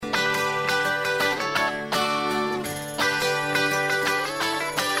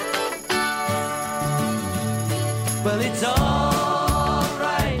Well, it's all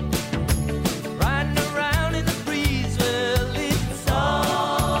right. Riding around in the breeze. Well, it's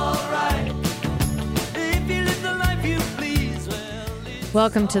all right. If you live the life you please. Well,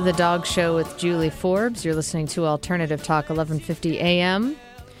 Welcome to the Dog Show with Julie Forbes. You're listening to Alternative Talk 1150 AM.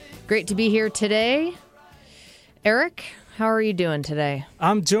 Great to be here today. Eric, how are you doing today?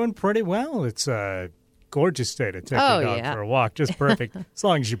 I'm doing pretty well. It's a gorgeous day to take your dog for a walk. Just perfect. As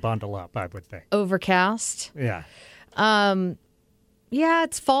long as you bundle up, I would think. Overcast. Yeah. Yeah,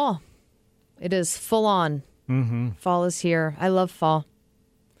 it's fall. It is full on. Mm-hmm. Fall is here. I love fall.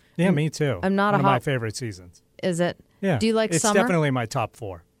 Yeah, me too. I'm not One a of my hot- favorite seasons. Is it? Yeah. Do you like it's summer? It's definitely my top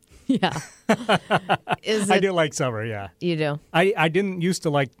 4. Yeah. Is it? I do like summer, yeah. You do? I didn't used to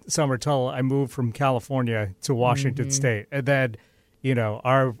like summer till I moved from California to Washington State. And then, you know,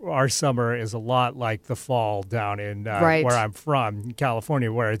 our summer is a lot like the fall down in Right. where I'm from,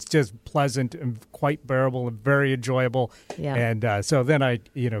 California, where it's just pleasant and quite bearable and very enjoyable. Yeah. And so then I,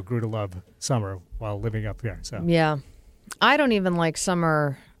 grew to love summer while living up here. So Yeah. I don't even like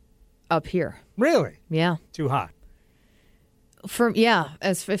summer up here. Really? Yeah. Too hot.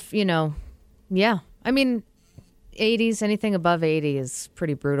 As if, yeah. I mean, 80s, anything above 80 is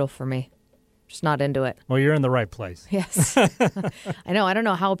pretty brutal for me. Just not into it. Well, you're in the right place. Yes. I know. I don't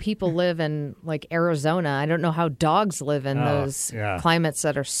know how people live in, like, Arizona. I don't know how dogs live in those climates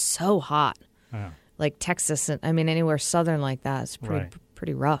that are so hot. Yeah. Like Texas, and I mean, anywhere southern like that is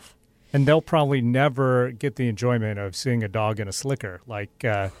pretty rough. And they'll probably never get the enjoyment of seeing a dog in a slicker. Like,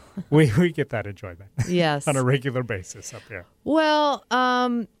 we get that enjoyment. Yes. On a regular basis up here. Well,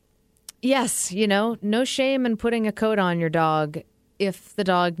 yes, no shame in putting a coat on your dog if the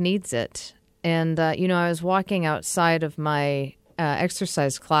dog needs it. And, I was walking outside of my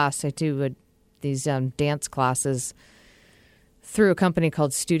exercise class. I do these dance classes through a company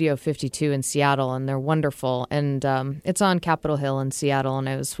called Studio 52 in Seattle, and they're wonderful. And it's on Capitol Hill in Seattle, and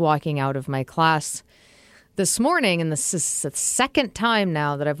I was walking out of my class this morning, and this is the second time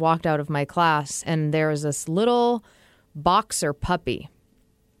now that I've walked out of my class, and there's this little boxer puppy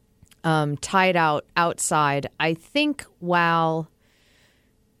tied out outside, I think, while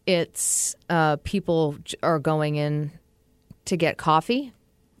it's people are going in to get coffee.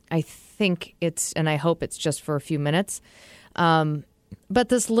 I think and I hope it's just for a few minutes. But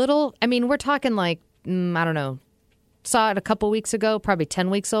this little, I mean, we're talking like, I don't know, saw it a couple weeks ago, probably 10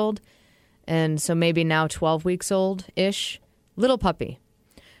 weeks old. And so maybe now 12 weeks old-ish. Little puppy.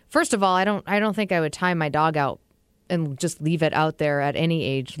 First of all, I don't think I would tie my dog out and just leave it out there at any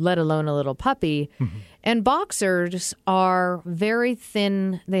age, let alone a little puppy. Mm-hmm. And boxers are very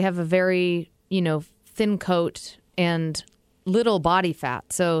thin. They have a very, thin coat and little body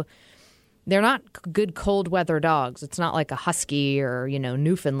fat. So they're not good cold weather dogs. It's not like a husky or,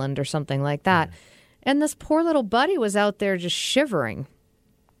 Newfoundland or something like that. Mm. And this poor little buddy was out there just shivering.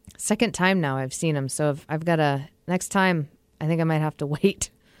 Second time now I've seen him. So I've got next time, I think I might have to wait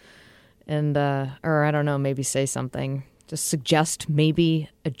and, or I don't know, maybe say something. Just suggest maybe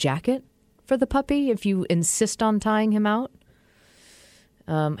a jacket for the puppy if you insist on tying him out.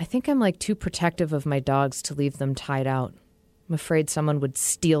 I think I'm like too protective of my dogs to leave them tied out. I'm afraid someone would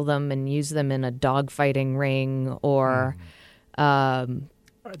steal them and use them in a dog-fighting ring or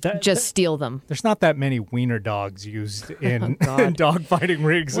just steal them. There's not that many wiener dogs used in, in dog-fighting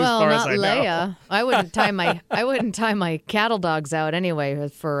rings, as far as I know. Well, not Leia. I wouldn't tie my cattle dogs out anyway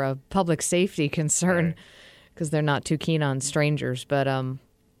for a public safety concern because they're not too keen on strangers. But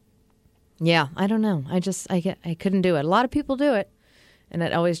yeah, I don't know. I couldn't do it. A lot of people do it, and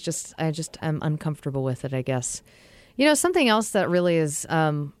it always I'm uncomfortable with it, I guess. Something else that really is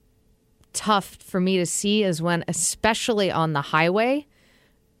tough for me to see is when, especially on the highway,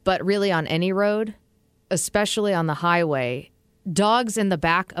 but really on any road, especially on the highway, dogs in the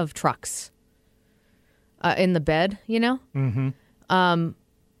back of trucks, in the bed, Mm-hmm.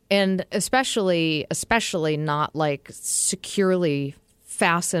 And especially not like securely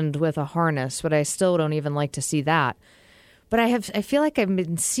fastened with a harness, but I still don't even like to see that. But I feel like I've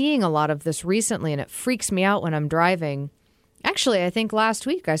been seeing a lot of this recently, and it freaks me out when I'm driving. Actually, I think last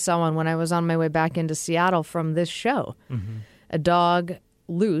week I saw one when I was on my way back into Seattle from this show. Mm-hmm. A dog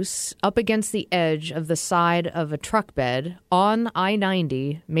loose up against the edge of the side of a truck bed on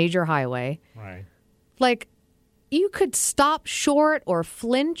I-90 major highway. Right. Like, you could stop short or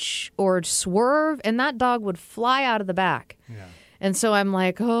flinch or swerve, and that dog would fly out of the back. Yeah. And so I'm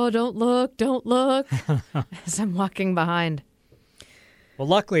like, oh, don't look, as I'm walking behind. Well,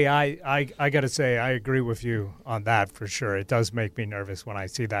 luckily, I got to say, I agree with you on that for sure. It does make me nervous when I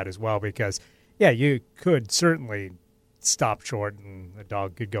see that as well because, yeah, you could certainly stop short and the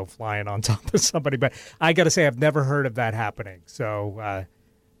dog could go flying on top of somebody. But I got to say, I've never heard of that happening. So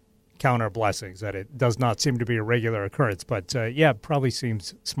count our blessings that it does not seem to be a regular occurrence. But yeah, it probably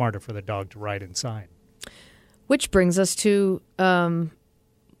seems smarter for the dog to ride inside. Which brings us to,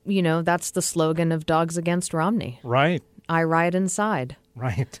 that's the slogan of Dogs Against Romney. Right. I ride inside.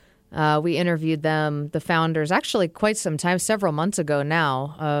 Right. We interviewed them, the founders, actually quite some time, several months ago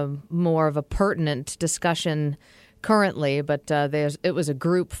now, more of a pertinent discussion currently, but it was a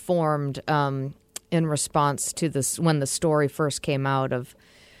group formed in response to this when the story first came out of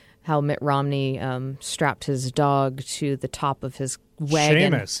how Mitt Romney strapped his dog to the top of his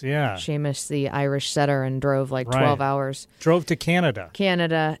wagon. Seamus, yeah. Seamus, the Irish setter, and drove 12 hours. Drove to Canada.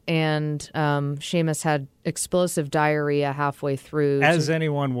 And Seamus had explosive diarrhea halfway through. As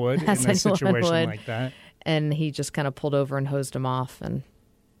anyone would in a situation like that. And he just kind of pulled over and hosed him off. And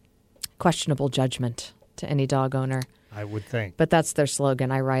questionable judgment to any dog owner. I would think. But that's their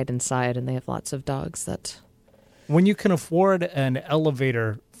slogan, I ride inside, and they have lots of dogs that... When you can afford an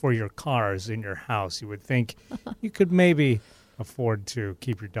elevator for your cars in your house, you would think you could maybe afford to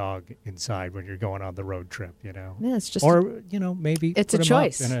keep your dog inside when you're going on the road trip, Yeah, it's just... Or, maybe it's put a him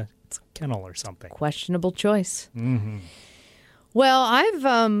choice. Up in a kennel or something. Questionable choice. Mm-hmm. Well,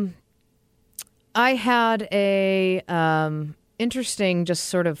 I had a interesting just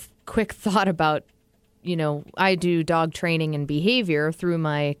sort of quick thought about, I do dog training and behavior through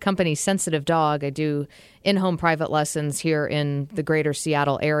my company, Sensitive Dog. I do in-home private lessons here in the greater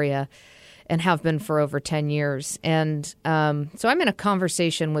Seattle area and have been for over 10 years. And so I'm in a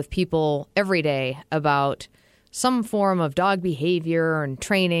conversation with people every day about some form of dog behavior and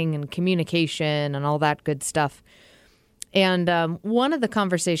training and communication and all that good stuff. And one of the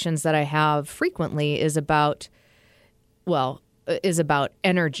conversations that I have frequently is about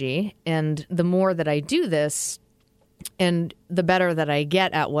energy. And the more that I do this and the better that I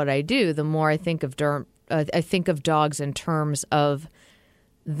get at what I do, the more I think of dogs in terms of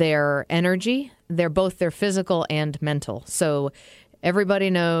their energy. They're both their physical and mental. So everybody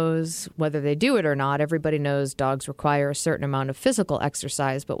knows, whether they do it or not, everybody knows dogs require a certain amount of physical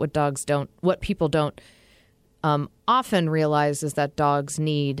exercise. But what people don't often realize is that dogs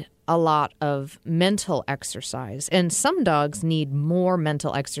need a lot of mental exercise. And some dogs need more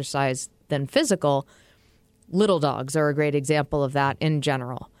mental exercise than physical. Little dogs are a great example of that in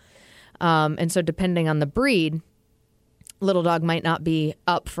general. And so depending on the breed, little dog might not be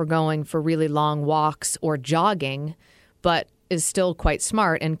up for going for really long walks or jogging, but is still quite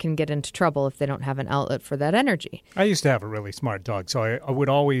smart and can get into trouble if they don't have an outlet for that energy. I used to have a really smart dog, so I would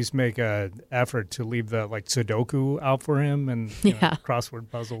always make an effort to leave the Sudoku out for him and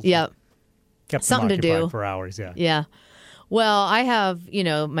crossword puzzles. Yeah. Kept something him to do for hours, yeah. Yeah. Well, I have,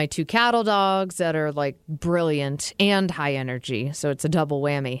 my 2 cattle dogs that are brilliant and high energy, so it's a double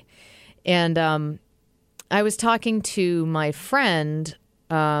whammy. And I was talking to my friend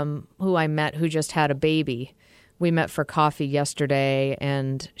who I met who just had a baby. We met for coffee yesterday,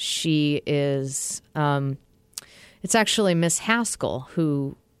 and she is, it's actually Miss Haskell,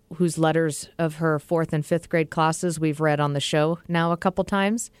 whose letters of her 4th and 5th grade classes we've read on the show now a couple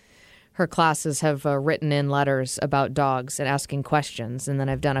times. Her classes have written in letters about dogs and asking questions, and then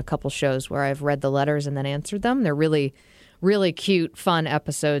I've done a couple shows where I've read the letters and then answered them. They're really, really cute, fun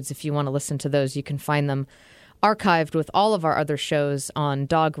episodes. If you want to listen to those, you can find them archived with all of our other shows on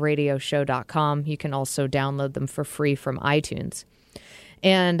dogradioshow.com. You can also download them for free from iTunes.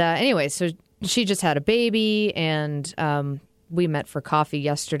 And anyway, so she just had a baby, and we met for coffee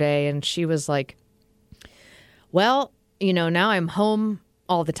yesterday, and she was like, well, now I'm home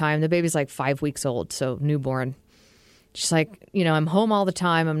all the time. The baby's 5 weeks old, so newborn. She's like, I'm home all the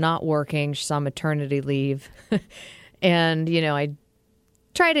time. I'm not working. She's on maternity leave. And, I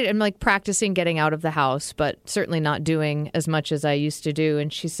tried it. I'm practicing getting out of the house, but certainly not doing as much as I used to do.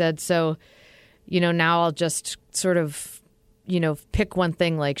 And she said, so, now I'll just sort of, pick one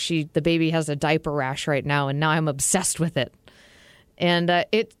thing. The baby has a diaper rash right now, and now I'm obsessed with it. And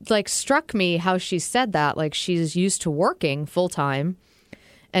it struck me how she said that, she's used to working full time,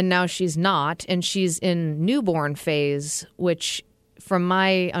 and now she's not, and she's in newborn phase, which from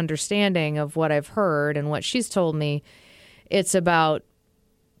my understanding of what I've heard and what she's told me, it's about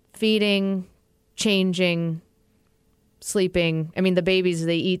feeding, changing, sleeping. I mean, the babies,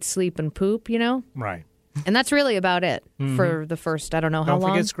 they eat, sleep, and poop, Right. And that's really about it for the first, I don't know how long.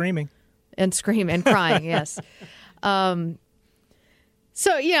 Don't forget screaming. And scream and crying, yes.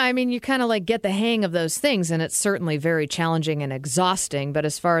 So, yeah, I mean, you kind of like get the hang of those things, and it's certainly very challenging and exhausting. But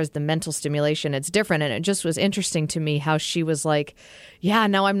as far as the mental stimulation, it's different. And it just was interesting to me how she was like, yeah,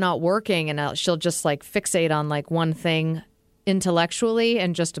 now I'm not working. And she'll just like fixate on like one thing intellectually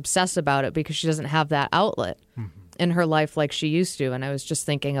and just obsess about it because she doesn't have that outlet in her life like she used to. And I was just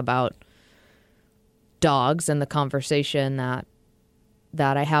thinking about dogs and the conversation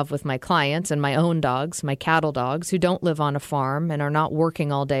that I have with my clients and my own dogs, my cattle dogs, who don't live on a farm and are not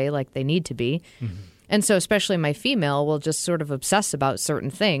working all day like they need to be. And so especially my female will just sort of obsess about certain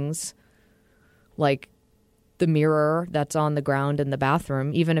things, like the mirror that's on the ground in the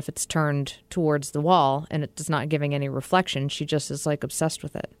bathroom, even if it's turned towards the wall and it's not giving any reflection. She just is like obsessed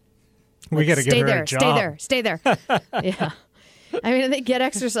with it. We got to give her a job. Stay there. Yeah. I mean, they get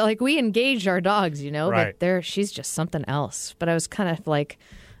exercise. Like, we engage our dogs, you know, right. But she's just something else. But I was kind of like,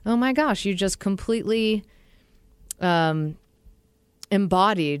 oh my gosh, you just completely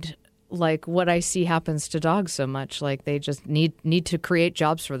embodied like what I see happens to dogs so much. Like, they just need to create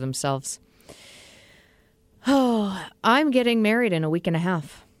jobs for themselves. Oh, I'm getting married in a week and a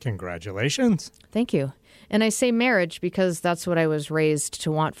half. Congratulations. Thank you. And I say marriage because that's what I was raised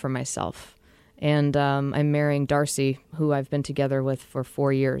to want for myself. And I'm marrying Darcy, who I've been together with for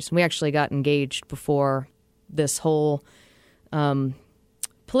 4 years. We actually got engaged before this whole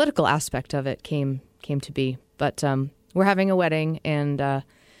political aspect of it came to be. But we're having a wedding, and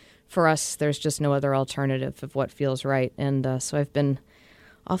for us, there's just no other alternative of what feels right. And so I've been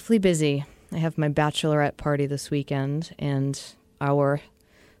awfully busy. I have my bachelorette party this weekend and our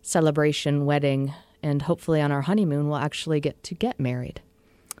celebration wedding. And hopefully on our honeymoon, we'll actually get married.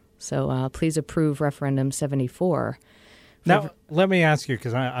 So please approve Referendum 74. Now, let me ask you,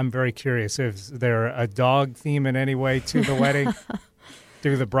 because I'm very curious, is there a dog theme in any way to the wedding?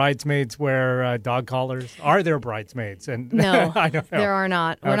 Do the bridesmaids wear dog collars? Are there bridesmaids? And No, I don't know. There are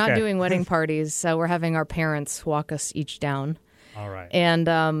not. We're not Okay. doing wedding parties, so we're having our parents walk us each down. All right. And,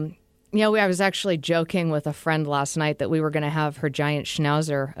 I was actually joking with a friend last night that we were going to have her giant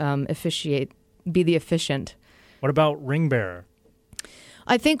schnauzer be the officiant. What about ring bearer?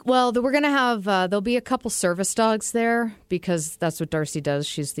 I think, we're going to have, there'll be a couple service dogs there because that's what Darcy does.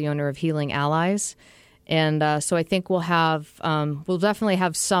 She's the owner of Healing Allies. And so I think we'll definitely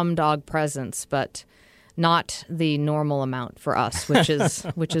have some dog presence, but not the normal amount for us, which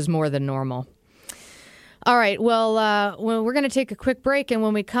is more than normal. All right. Well, we're going to take a quick break. And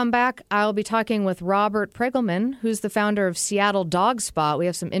when we come back, I'll be talking with Robert Pregulman, who's the founder of Seattle Dog Spot. We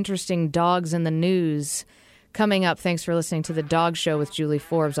have some interesting dogs in the news coming up. Thanks for listening to The Dog Show with Julie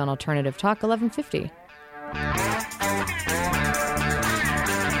Forbes on Alternative Talk 1150.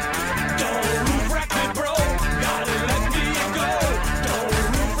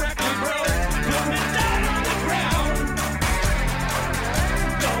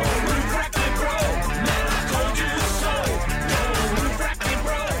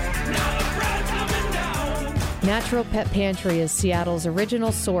 Natural Pet Pantry is Seattle's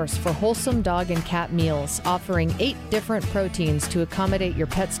original source for wholesome dog and cat meals, offering 8 different proteins to accommodate your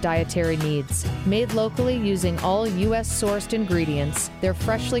pet's dietary needs. Made locally using all U.S.-sourced ingredients, their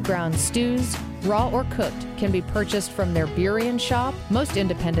freshly ground stews, raw or cooked, can be purchased from their Burien shop, most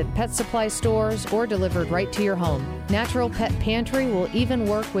independent pet supply stores, or delivered right to your home. Natural Pet Pantry will even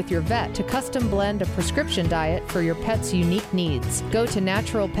work with your vet to custom blend a prescription diet for your pet's unique needs. Go to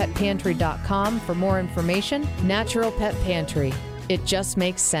naturalpetpantry.com for more information. Natural Pet Pantry. It just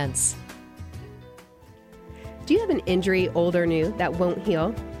makes sense. Do you have an injury, old or new, that won't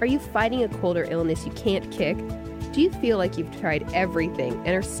heal? Are you fighting a cold or illness you can't kick? Do you feel like you've tried everything and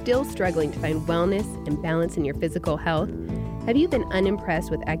are still struggling to find wellness and balance in your physical health? Have you been unimpressed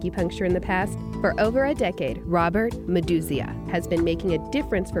with acupuncture in the past? For over a decade, Robert Pregulman has been making a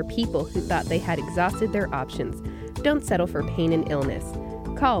difference for people who thought they had exhausted their options. Don't settle for pain and illness.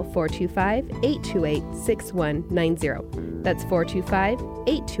 Call 425-828-6190. That's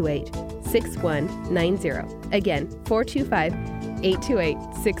 425-828-6190. Again,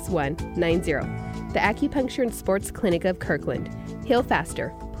 425-828-6190. The Acupuncture and Sports Clinic of Kirkland. Heal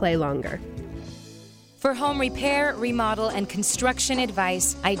faster, play longer. For home repair, remodel, and construction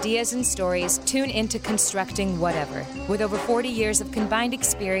advice, ideas, and stories, tune into Constructing Whatever. With over 40 years of combined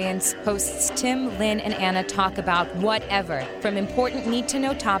experience, hosts Tim, Lynn, and Anna talk about whatever, from important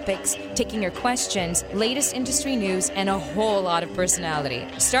need-to-know topics, taking your questions, latest industry news, and a whole lot of personality.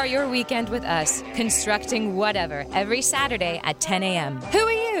 Start your weekend with us, Constructing Whatever, every Saturday at 10 a.m. Who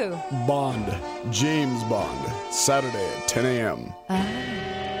are you? Bond. James Bond. Saturday at 10 a.m.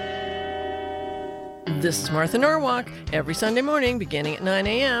 This is Martha Norwalk. Every Sunday morning, beginning at 9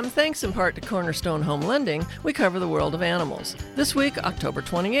 a.m., thanks in part to Cornerstone Home Lending, we cover the world of animals. This week, October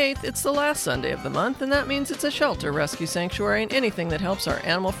 28th, it's the last Sunday of the month, and that means it's a shelter, rescue sanctuary, and anything that helps our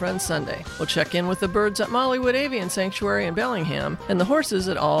animal friends Sunday. We'll check in with the birds at Mollywood Avian Sanctuary in Bellingham and the horses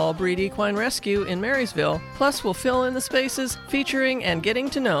at All Breed Equine Rescue in Marysville. Plus, we'll fill in the spaces, featuring and getting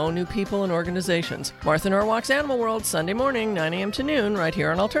to know new people and organizations. Martha Norwalk's Animal World, Sunday morning, 9 a.m. to noon, right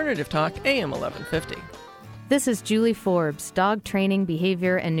here on Alternative Talk, AM 1150. This is Julie Forbes, dog training,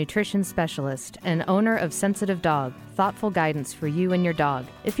 behavior, and nutrition specialist, and owner of Sensitive Dog, thoughtful guidance for you and your dog.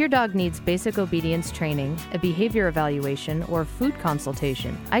 If your dog needs basic obedience training, a behavior evaluation, or food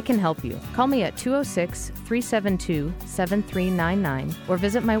consultation, I can help you. Call me at 206-372-7399 or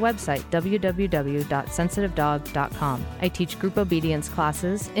visit my website, www.sensitivedog.com. I teach group obedience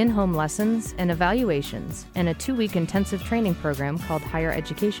classes, in-home lessons, and evaluations, and a 2-week intensive training program called Higher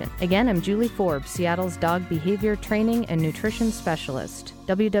Education. Again, I'm Julie Forbes, Seattle's dog behavior training and nutrition specialist.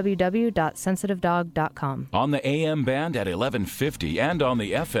 www.sensitivedog.com. On the AM band at 1150 and on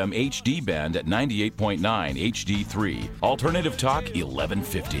the FM HD band at 98.9 HD3. Alternative Talk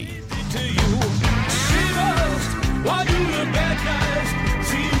 1150.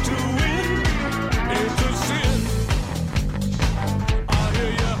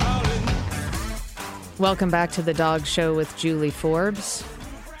 Welcome back to The Dog Show with Julie Forbes.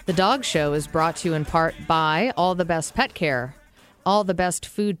 The Dog Show is brought to you in part by All the Best Pet Care. All the best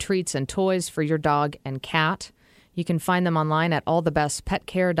food, treats, and toys for your dog and cat. You can find them online at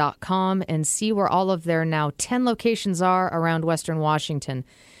allthebestpetcare.com and see where all of their now 10 locations are around Western Washington.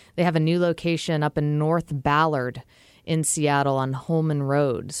 They have a new location up in North Ballard in Seattle on Holman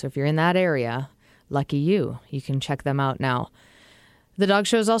Road. So if you're in that area, lucky you. You can check them out now. The Dog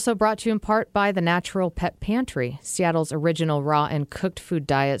Show is also brought to you in part by the Natural Pet Pantry, Seattle's original raw and cooked food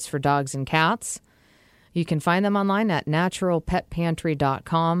diets for dogs and cats. You can find them online at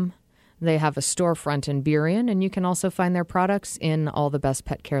naturalpetpantry.com. They have a storefront in Burien, and you can also find their products in all the best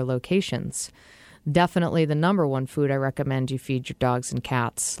pet care locations. Definitely the number one food I recommend you feed your dogs and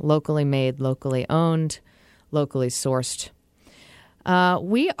cats. Locally made, locally owned, locally sourced.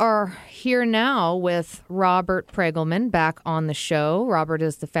 We are here now with Robert Pregulman back on the show. Robert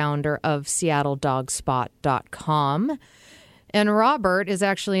is the founder of SeattleDogspot.com. And Robert is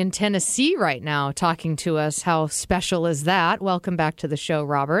actually in Tennessee right now talking to us. How special is that? Welcome back to the show,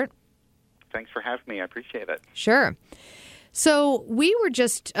 Robert. Thanks for having me. I appreciate it. Sure. So we were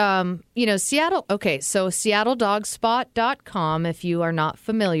just, Seattle. Okay, so SeattleDogspot.com, if you are not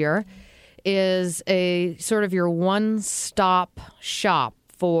familiar, is a sort of your one-stop shop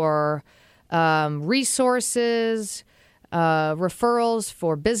for resources, referrals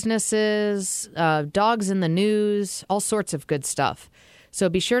for businesses, dogs in the news, all sorts of good stuff. So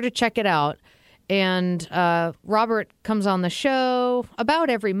be sure to check it out. And Robert comes on the show about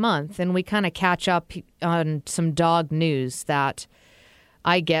every month, and we kind of catch up on some dog news that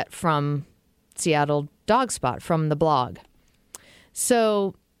I get from Seattle Dog Spot, from the blog.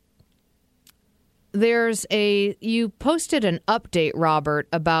 So you posted an update, Robert,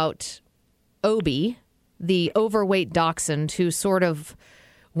 about Obie, the overweight dachshund who sort of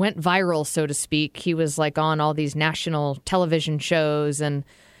went viral, so to speak. He was like on all these national television shows, and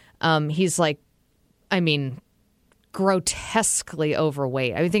he's like, grotesquely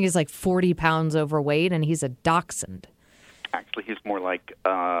overweight. I think he's like 40 pounds overweight, and he's a dachshund. Actually, he's more like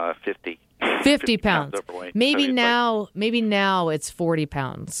 50. 50 pounds. Overweight. Maybe So now it's 40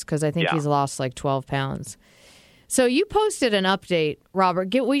 pounds, because I think Yeah. he's lost like 12 pounds. So you posted an update,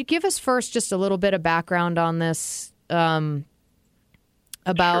 Robert. Will you give us first just a little bit of background on this, about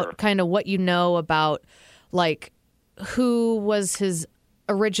Sure. kind of what you know about, like, who was his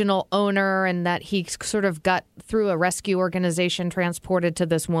original owner, and that he sort of got through a rescue organization transported to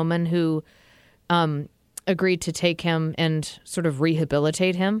this woman who agreed to take him and sort of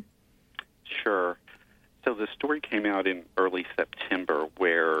rehabilitate him? Sure. So the story came out in early September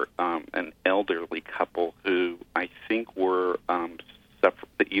where an elderly couple who I think were suffered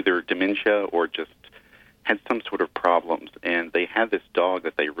either dementia or just had some sort of problems, and they had this dog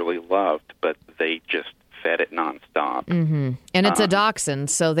that they really loved, but they just fed it nonstop. Mm-hmm. And it's a dachshund,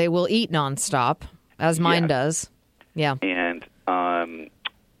 so they will eat nonstop, as mine Yes. does. Yeah. And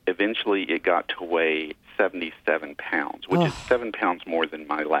eventually it got to weigh 77 pounds, which is 7 pounds more than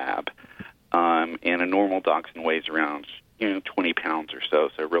my lab. And a normal dachshund weighs around 20 pounds or so.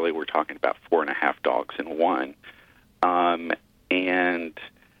 So really we're talking about 4.5 dogs in one. And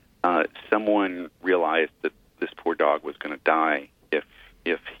someone realized that this poor dog was going to die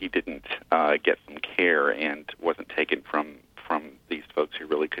if he didn't get some care and wasn't taken from these folks who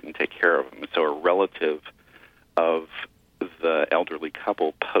really couldn't take care of him. And so a relative of the elderly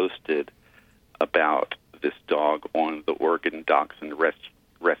couple posted about this dog on the Oregon Dachshund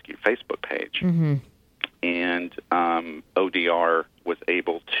Rescue Facebook page. Mm-hmm. And ODR was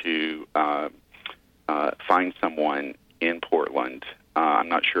able to find someone in Portland. I'm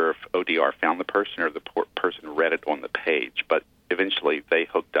not sure if ODR found the person or the person read it on the page, but eventually they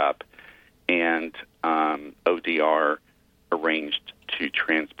hooked up, and ODR arranged to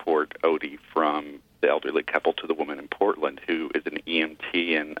transport Odie from the elderly couple to the woman in Portland, who is an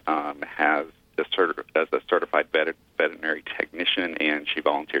EMT and has as a certified veterinary technician, and she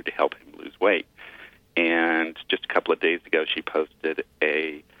volunteered to help him lose weight. And just a couple of days ago, she posted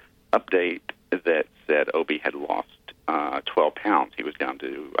a update that said Obie had lost 12 pounds. He was down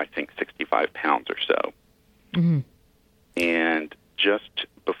to, I think, 65 pounds or so. Mm-hmm. And just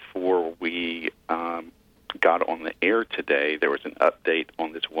before we got on the air today, there was an update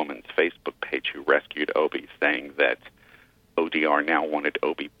on this woman's Facebook page who rescued Obie, saying that ODR now wanted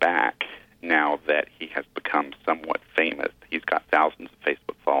Obie back now that he has become somewhat famous. He's got thousands of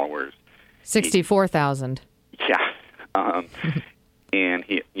Facebook followers. 64,000. Yeah. And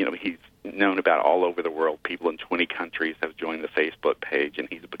he's known about all over the world. People in 20 countries have joined the Facebook page, and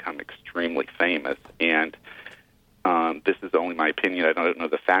he's become extremely famous. And this is only my opinion. I don't know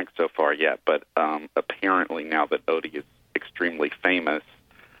the facts so far yet, but apparently now that Odie is extremely famous,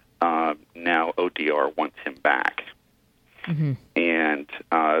 now ODR wants him back. Mm-hmm. And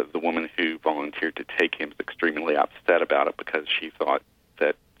the woman who volunteered to take him is extremely upset about it because she thought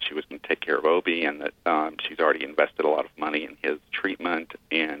that she was going to take care of Obie, and that she's already invested a lot of money in his treatment,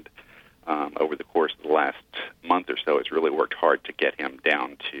 and over the course of the last month or so has really worked hard to get him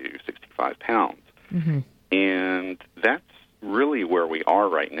down to 65 pounds. Mm-hmm. And that's really where we are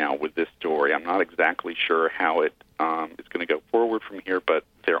right now with this story. I'm not exactly sure how it is going to go forward from here, but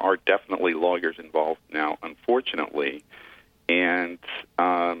there are definitely lawyers involved now, unfortunately. And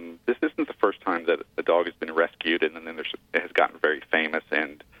this isn't the first time that a dog has been rescued and then it has gotten very famous,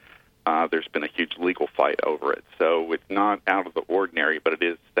 and there's been a huge legal fight over it. So it's not out of the ordinary, but it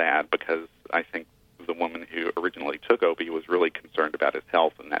is sad because I think the woman who originally took Obie was really concerned about his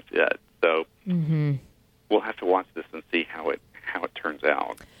health, and that's it. So we'll have to watch this and see how it turns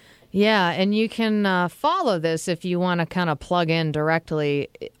out. Yeah, and you can follow this if you want to kind of plug in directly.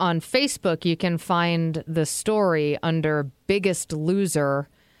 On Facebook, you can find the story under Biggest Loser,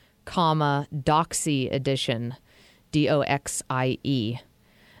 Doxie Edition, DOXIE.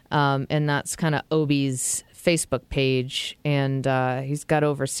 And that's kind of Obie's Facebook page. And he's got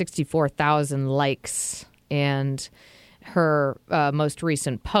over 64,000 likes. And her most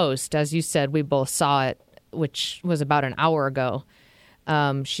recent post, as you said, we both saw it, which was about an hour ago.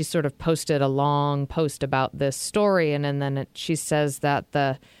 She sort of posted a long post about this story, and then she says that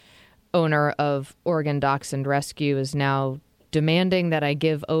the owner of Oregon Dachshund Rescue is now demanding that I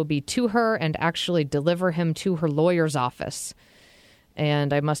give Obie to her and actually deliver him to her lawyer's office.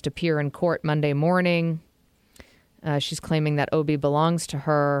 And I must appear in court Monday morning. She's claiming that Obie belongs to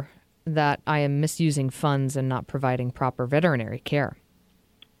her, that I am misusing funds and not providing proper veterinary care.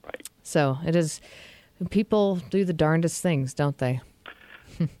 Right. So it is, people do the darndest things, don't they?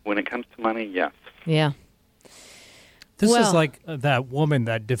 When it comes to money, yes. Yeah. This is like that woman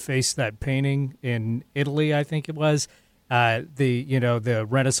that defaced that painting in Italy, I think it was. The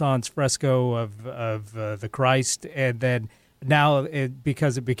Renaissance fresco of the Christ, and then now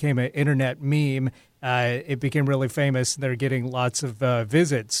because it became an internet meme, it became really famous. They're getting lots of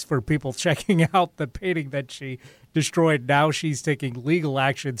visits for people checking out the painting that she destroyed. Now she's taking legal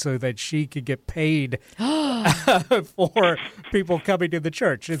action so that she could get paid for people coming to the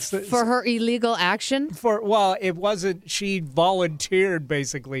church. For her illegal action? It wasn't. She volunteered,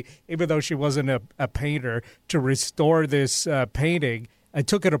 basically, even though she wasn't a painter, to restore this painting. I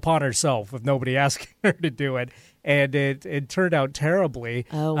took it upon herself with nobody asking her to do it. And it turned out terribly.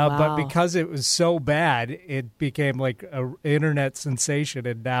 Oh, wow. But because it was so bad, it became like an internet sensation.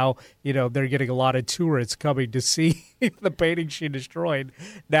 And now, they're getting a lot of tourists coming to see the painting she destroyed.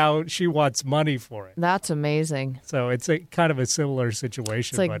 Now she wants money for it. That's amazing. So it's kind of a similar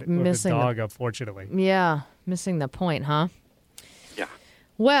situation, like but with a dog, unfortunately. Yeah, missing the point, huh? Yeah.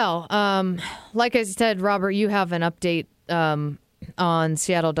 Well, like I said, Robert, you have an update on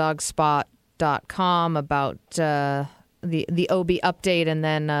SeattleDogSpot.com about the Obie update, and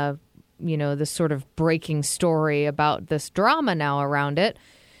then this sort of breaking story about this drama now around it.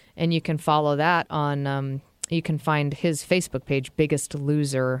 And you can follow that on you can find his Facebook page, Biggest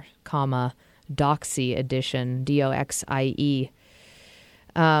Loser, Doxie Edition, DOXIE.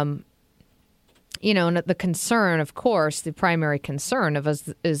 and the concern, of course, the primary concern of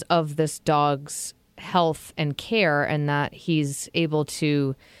us is of this dog's health and care, and that he's able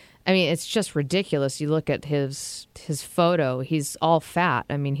to. I mean, it's just ridiculous. You look at his photo; he's all fat.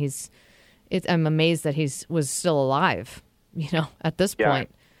 I mean, I'm amazed that was still alive. At this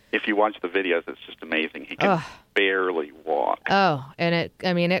point. If you watch the videos, it's just amazing. He can barely walk. Oh, and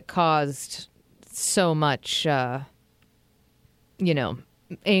it caused so much,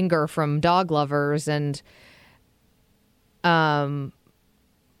 anger from dog lovers, and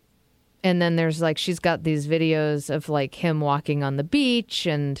then there's she's got these videos of him walking on the beach,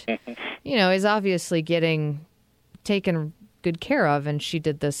 and he's obviously getting taken good care of, and she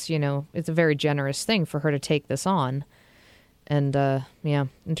did this. It's a very generous thing for her to take this on, and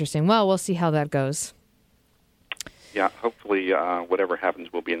interesting. Well, we'll see how that goes. Yeah, hopefully, whatever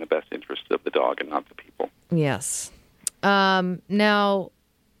happens will be in the best interest of the dog and not the people. Yes. Now.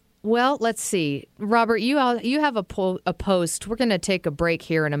 Well, let's see. Robert, you have a post. We're going to take a break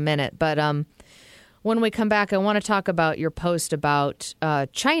here in a minute, but when we come back, I want to talk about your post about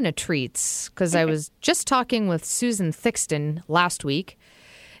China treats, because I was just talking with Susan Thixton last week,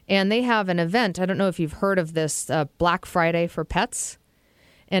 and they have an event. I don't know if you've heard of this, Black Friday for Pets,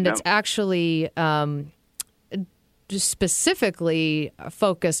 and it's actually just specifically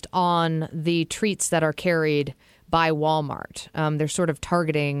focused on the treats that are carried by Walmart. They're sort of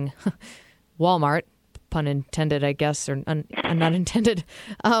targeting Walmart, pun intended, I guess, or not intended,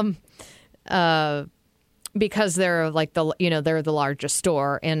 because they're they're the largest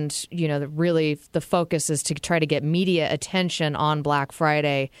store, and really the focus is to try to get media attention on Black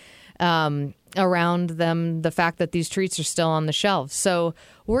Friday around them, the fact that these treats are still on the shelves. So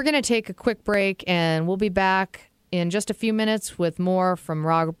we're going to take a quick break, and we'll be back in just a few minutes with more from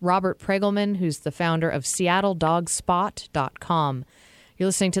Robert Pregulman, who's the founder of SeattleDogSpot.com. You're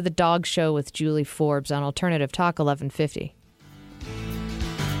listening to The Dog Show with Julie Forbes on Alternative Talk 1150.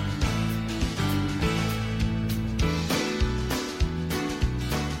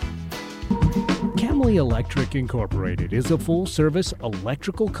 Camley Electric Incorporated is a full-service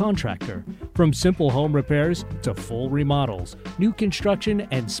electrical contractor. From simple home repairs to full remodels, new construction,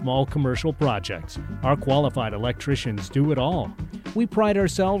 and small commercial projects, our qualified electricians do it all. We pride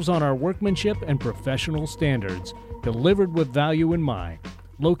ourselves on our workmanship and professional standards, delivered with value in mind.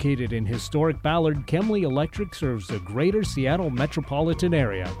 Located in historic Ballard, Camley Electric serves the greater Seattle metropolitan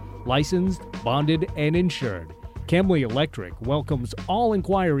area, licensed, bonded, and insured. Camley Electric welcomes all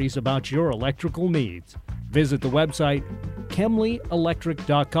inquiries about your electrical needs. Visit the website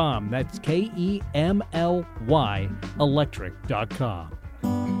KemleyElectric.com. That's KEMLY electric.com.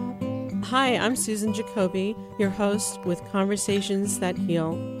 Hi, I'm Susan Jacoby, your host with Conversations That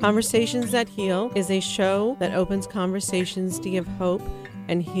Heal. Conversations That Heal is a show that opens conversations to give hope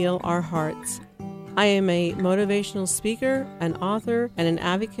and heal our hearts. I am a motivational speaker, an author, and an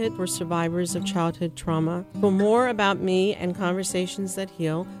advocate for survivors of childhood trauma. For more about me and Conversations That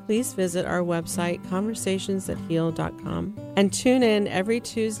Heal, please visit our website, conversationsthatheal.com. And tune in every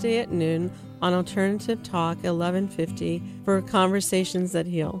Tuesday at noon on Alternative Talk 1150 for Conversations That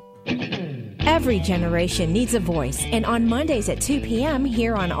Heal. Every generation needs a voice, and on Mondays at 2 p.m.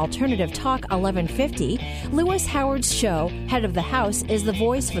 here on Alternative Talk 1150, Lewis Howard's show, Head of the House, is the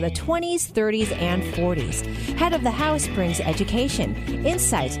voice for the 20s, 30s, and 40s. Head of the House brings education,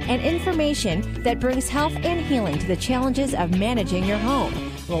 insights, and information that brings health and healing to the challenges of managing your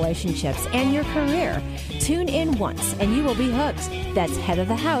home, relationships, and your career. Tune in once and you will be hooked. That's Head of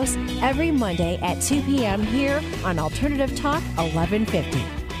the House every Monday at 2 p.m. here on Alternative Talk 1150.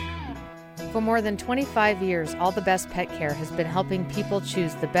 For more than 25 years, All the Best Pet Care has been helping people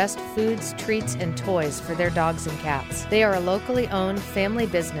choose the best foods, treats, and toys for their dogs and cats. They are a locally owned family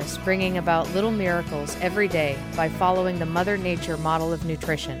business bringing about little miracles every day by following the Mother Nature model of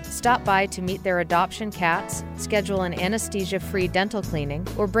nutrition. Stop by to meet their adoption cats, schedule an anesthesia-free dental cleaning,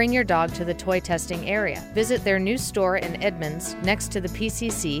 or bring your dog to the toy testing area. Visit their new store in Edmonds next to the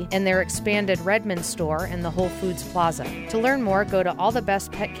PCC and their expanded Redmond store in the Whole Foods Plaza. To learn more, go to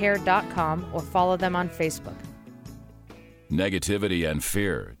allthebestpetcare.com or follow them on Facebook. Negativity and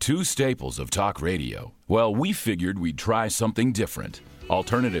fear, two staples of talk radio. Well, we figured we'd try something different.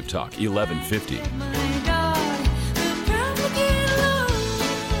 Alternative Talk 1150.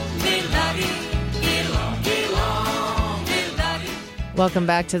 Welcome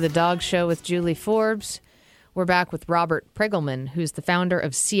back to The Dog Show with Julie Forbes. We're back with Robert Pregulman, who's the founder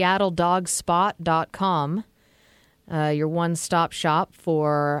of SeattleDogSpot.com. Your one-stop shop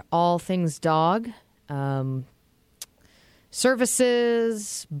for all things dog,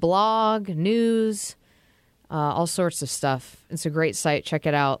 services, blog, news, all sorts of stuff. It's a great site. Check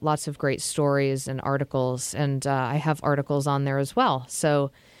it out. Lots of great stories and articles. And I have articles on there as well.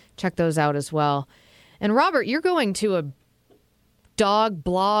 So check those out as well. And Robert, you're going to a dog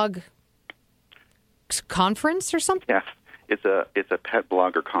blog conference or something? Yes. It's a pet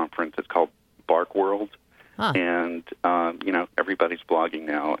blogger conference. It's called Bark World. Huh. And, everybody's blogging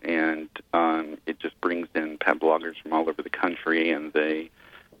now. And it just brings in pet bloggers from all over the country, and they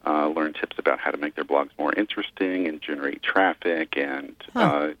learn tips about how to make their blogs more interesting and generate traffic, and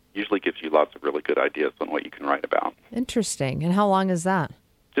usually gives you lots of really good ideas on what you can write about. Interesting. And how long is that?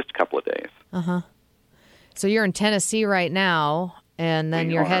 Just a couple of days. Uh-huh. So you're in Tennessee right now, and then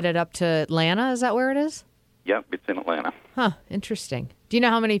you're headed up to Atlanta. Is that where it is? Yep, it's in Atlanta. Huh, interesting. Do you know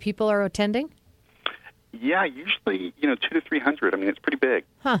how many people are attending? Yeah, usually, 200 to 300. I mean, it's pretty big.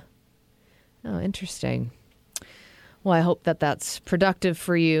 Huh. Oh, interesting. Well, I hope that that's productive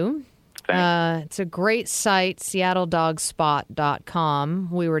for you. It's a great site, seattledogspot.com.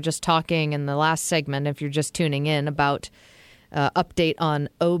 We were just talking in the last segment, if you're just tuning in, about update on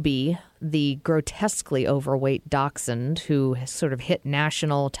Obie, the grotesquely overweight dachshund who has sort of hit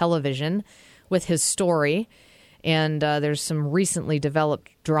national television with his story. And there's some recently developed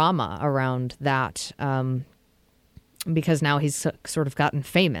drama around that because now he's sort of gotten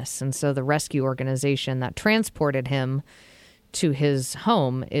famous. And so the rescue organization that transported him to his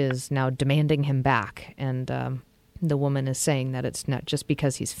home is now demanding him back. And the woman is saying that it's not just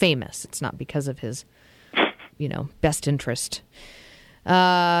because he's famous. It's not because of his, best interest.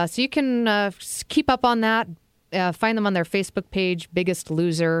 So you can keep up on that. Find them on their Facebook page, Biggest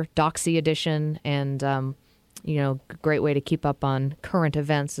Loser, Doxy Edition. And, great way to keep up on current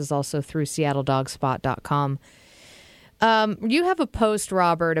events is also through seattledogspot.com. You have a post,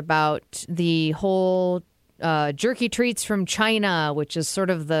 Robert, about the whole jerky treats from China, which is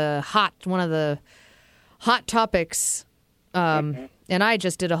sort of one of the hot topics. And I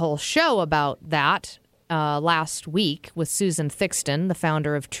just did a whole show about that last week with Susan Thixton, the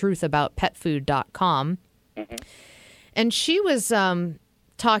founder of truthaboutpetfood.com. Mm-hmm. And she was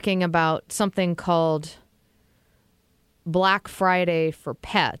talking about something called Black Friday for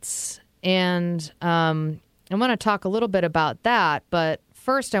pets. And I want to talk a little bit about that. But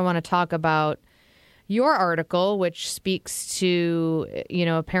first, I want to talk about your article, which speaks to,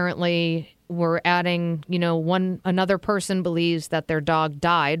 apparently we're adding, another person believes that their dog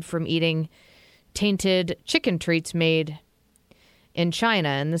died from eating tainted chicken treats made in China.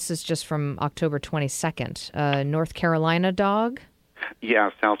 And this is just from October 22nd. North Carolina dog? Yeah,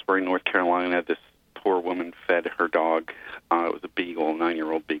 Salisbury, North Carolina. This poor woman fed her dog. It was a beagle,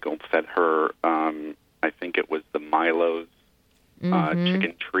 9-year-old beagle, fed her, I think it was the Milo's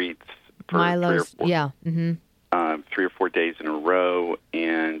chicken treats for Milo's, 3 or 4, yeah. Mm-hmm. 3 or 4 days in a row,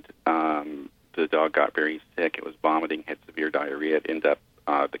 and the dog got very sick. It was vomiting, had severe diarrhea. It ended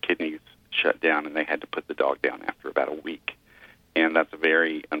up, the kidneys shut down, and they had to put the dog down after about a week. And that's a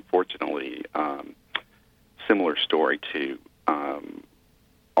very, unfortunately, similar story to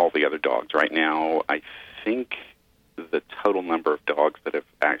all the other dogs. Right now, I think the total number of dogs that have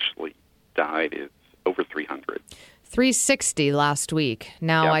actually died is over 300. 360 last week.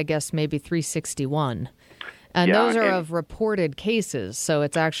 Now Yeah. I guess maybe 361. And those are of reported cases, so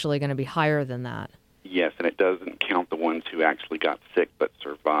it's actually going to be higher than that. Yes, and it doesn't count the ones who actually got sick but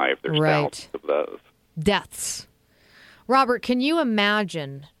survived. There's thousands of those. Deaths. Robert, can you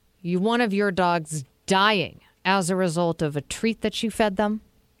imagine one of your dogs dying as a result of a treat that you fed them?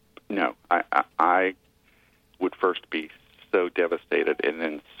 No, I would first be so devastated and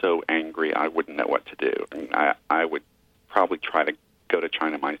then so angry I wouldn't know what to do. I mean, I would probably try to go to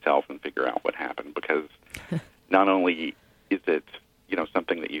China myself and figure out what happened, because not only is it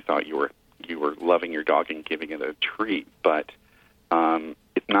something that you thought you were loving your dog and giving it a treat, but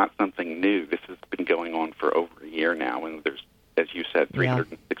it's not something new. This has been going on for over a year now, and there's, as you said,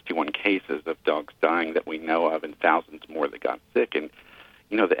 361 cases of dogs dying that we know of, and thousands more that got sick. And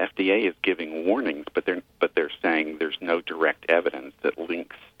the FDA is giving warnings, but they're saying there's no direct evidence that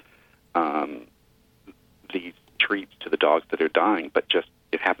links these treats to the dogs that are dying, but just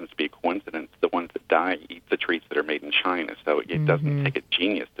it happens to be a coincidence. The ones that die eat the treats that are made in China, so it doesn't take a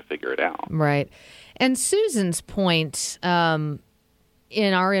genius to figure it out. Right. And Susan's point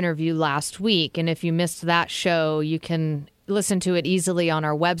in our interview last week, and if you missed that show, you can listen to it easily on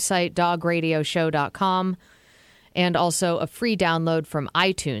our website, dogradioshow.com, and also a free download from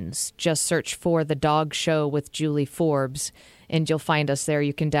iTunes. Just search for The Dog Show with Julie Forbes, and you'll find us there.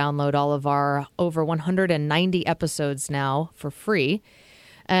 You can download all of our over 190 episodes now for free.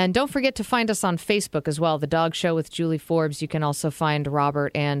 And don't forget to find us on Facebook as well, The Dog Show with Julie Forbes. You can also find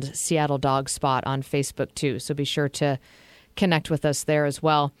Robert and Seattle Dog Spot on Facebook, too. So be sure to connect with us there as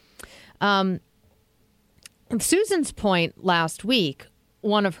well. Susan's point last week,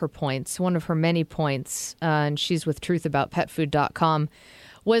 one of her many points, and she's with truthaboutpetfood.com,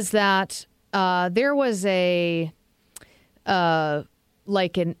 was that there was there was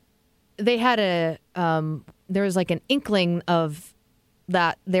like an inkling of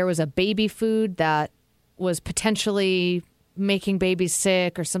that there was a baby food that was potentially making babies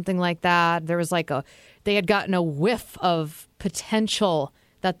sick or something like that. There was they had gotten a whiff of potential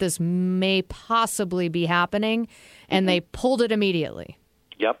that this may possibly be happening, and they pulled it immediately.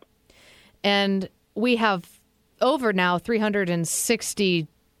 Yep. And we have over now 360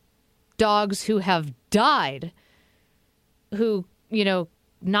 dogs who have died, who,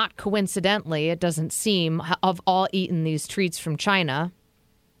 not coincidentally, it doesn't seem, have all eaten these treats from China,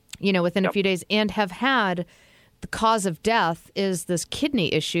 within a few days, and have had the cause of death is this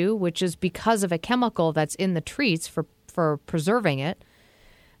kidney issue, which is because of a chemical that's in the treats for preserving it.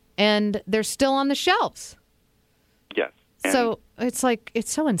 And they're still on the shelves. Yes. And so it's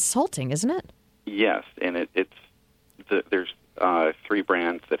so insulting, isn't it? Yes, and there's 3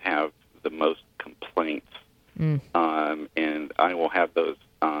 brands that have the most complaints, and I will have those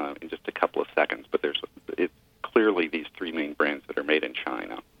in just a couple of seconds. But it's clearly these 3 main brands that are made in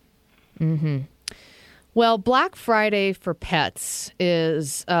China. Mm-hmm. Well, Black Friday for pets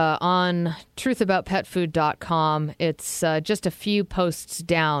is on truthaboutpetfood.com. It's just a few posts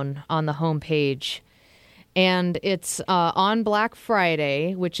down on the homepage. And it's on Black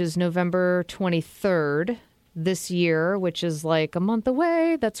Friday, which is November 23rd this year, which is like a month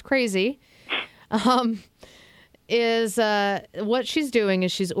away. That's crazy. What she's doing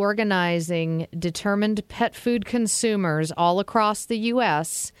is she's organizing determined pet food consumers all across the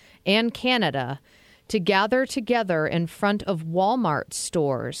U.S. and Canada to gather together in front of Walmart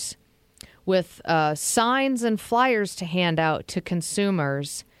stores with signs and flyers to hand out to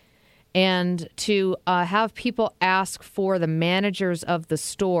consumers, and to have people ask for the managers of the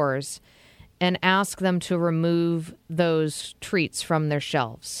stores and ask them to remove those treats from their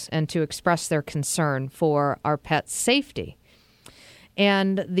shelves and to express their concern for our pets' safety.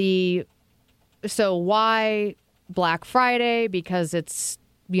 And so why Black Friday? Because it's,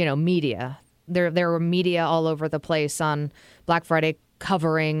 media. There were media all over the place on Black Friday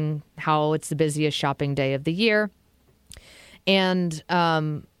covering how it's the busiest shopping day of the year. And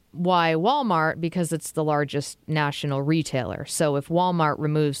why Walmart? Because it's the largest national retailer. So if Walmart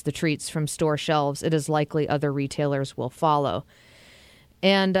removes the treats from store shelves, it is likely other retailers will follow.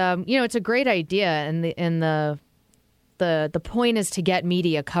 And, it's a great idea. And the point is to get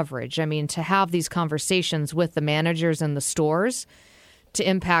media coverage. I mean, to have these conversations with the managers in the stores to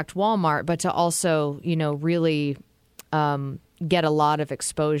impact Walmart, but to also, really get a lot of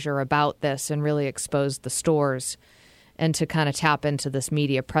exposure about this and really expose the stores and to kind of tap into this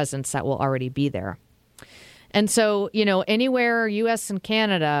media presence that will already be there. And so, anywhere, U.S. and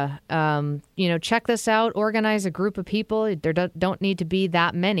Canada, check this out, organize a group of people. There don't need to be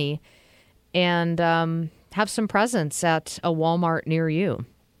that many, and have some presence at a Walmart near you.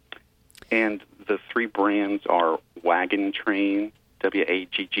 And the 3 brands are Wagon Train,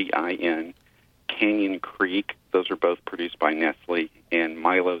 Waggin, Canyon Creek, those are both produced by Nestle, and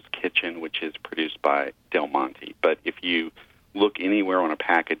Milo's Kitchen, which is produced by Del Monte. But if you look anywhere on a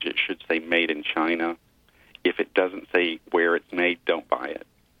package, it should say made in China. If it doesn't say where it's made, don't buy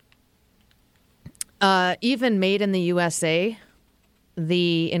it. Even made in the USA,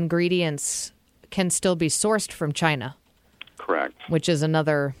 the ingredients can still be sourced from China. Correct. Which is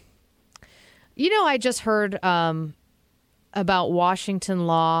another... I just heard about Washington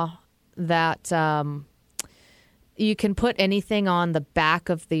law that you can put anything on the back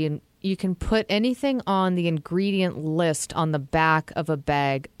of you can put anything on the ingredient list on the back of a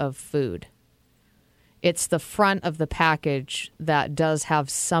bag of food. It's the front of the package that does have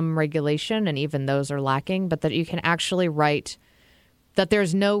some regulation, and even those are lacking, but that you can actually write that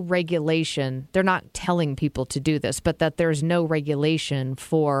there's no regulation. They're not telling people to do this, but that there's no regulation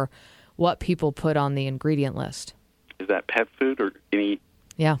for what people put on the ingredient list. Is that pet food or any?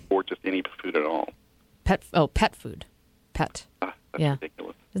 Yeah. Or just any food at all? Pet food. Pet. That's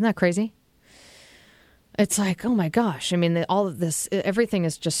ridiculous. Isn't that crazy? It's like, oh my gosh. I mean, all of this, everything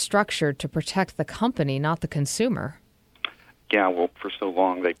is just structured to protect the company, not the consumer. Yeah, well, for so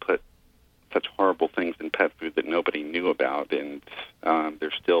long they put such horrible things in pet food that nobody knew about, and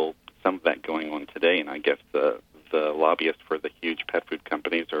there's still some of that going on today, and I guess the lobbyists for the huge pet food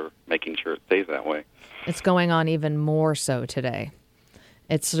companies are making sure it stays that way. It's going on even more so today.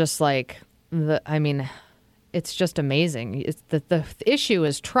 It's just like, it's just amazing. The issue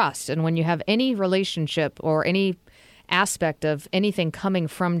is trust. And when you have any relationship or any aspect of anything coming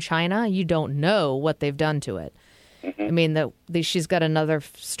from China, you don't know what they've done to it. I mean, she's got another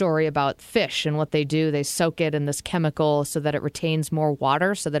story about fish and what they do. They soak it in this chemical so that it retains more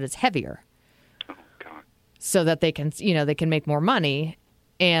water so that it's heavier. Oh, God. So that they can make more money.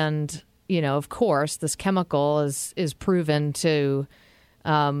 And, of course, this chemical is proven to,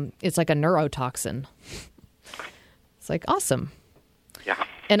 it's like a neurotoxin. It's like, awesome. Yeah.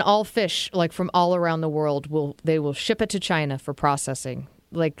 And all fish, like from all around the world, will ship it to China for processing.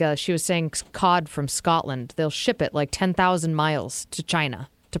 Like she was saying, cod from Scotland, they'll ship it like 10,000 miles to China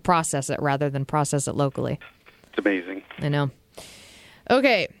to process it rather than process it locally. It's amazing. I know.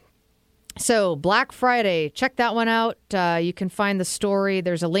 Okay. So Black Friday, check that one out. You can find the story.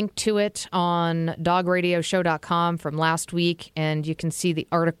 There's a link to it on dogradioshow.com from last week, and you can see the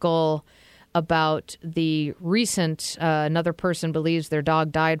article about the recent, another person believes their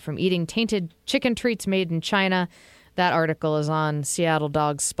dog died from eating tainted chicken treats made in China. That article is on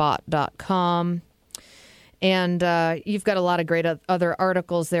seattledogspot.com. And you've got a lot of great other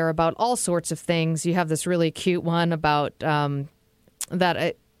articles there about all sorts of things. You have this really cute one about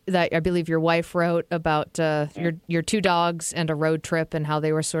that I believe your wife wrote about your two dogs and a road trip and how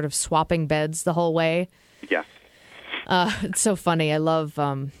they were sort of swapping beds the whole way. Yeah. It's so funny. I love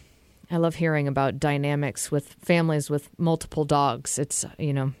hearing about dynamics with families with multiple dogs. It's,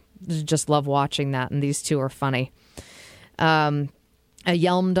 just love watching that. And these two are funny. A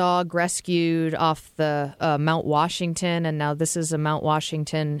Yelm dog rescued off the Mount Washington, and now this is a Mount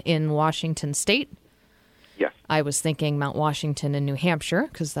Washington in Washington State. Yes. I was thinking Mount Washington in New Hampshire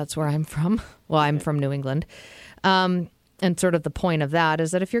because that's where I'm from. Well, I'm from New England. And sort of the point of that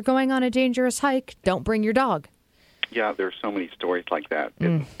is that if you're going on a dangerous hike, don't bring your dog. Yeah, there's so many stories like that,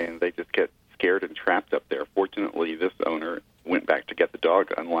 and they just get scared and trapped up there. Fortunately, this owner went back to get the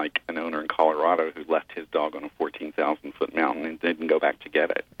dog, unlike an owner in Colorado who left his dog on a 14,000-foot mountain and didn't go back to get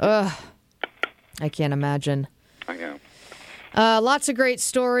it. Ugh, I can't imagine. I know. Lots of great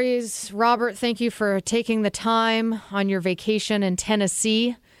stories. Robert, thank you for taking the time on your vacation in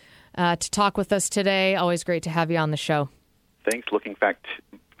Tennessee to talk with us today. Always great to have you on the show. Thanks. Looking back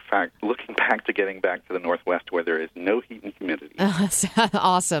to getting back to the Northwest where there is no heat and humidity.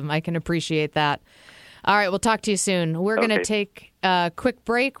 Awesome. I can appreciate that. All right, we'll talk to you soon. We're going to take a quick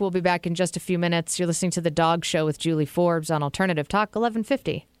break. We'll be back in just a few minutes. You're listening to The Dog Show with Julie Forbes on Alternative Talk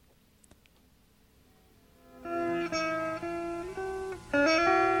 1150. I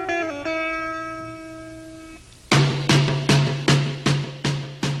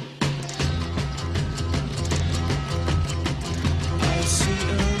see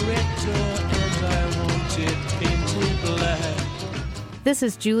a red door and I want it painted black. This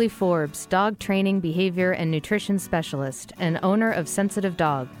is Julie Forbes, dog training, behavior, and nutrition specialist, and owner of Sensitive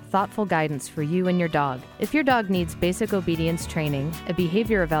Dog, thoughtful guidance for you and your dog. If your dog needs basic obedience training, a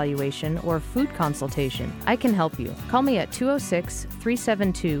behavior evaluation, or food consultation, I can help you. Call me at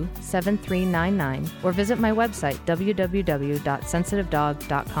 206-372-7399 or visit my website,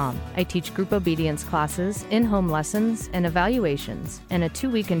 www.sensitivedog.com. I teach group obedience classes, in-home lessons, and evaluations, and a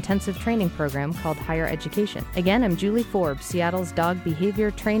 2-week intensive training program called Higher Education. Again, I'm Julie Forbes, Seattle's dog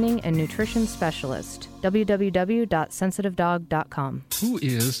behavior training and nutrition specialist. www.sensitivedog.com. Who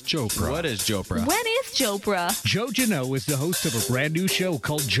is Jopra? What is Jopra? When is Jopra? Joe Janot is the host of a brand new show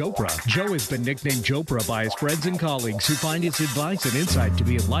called Jopra. Joe has been nicknamed Jopra by his friends and colleagues who find his advice and insight to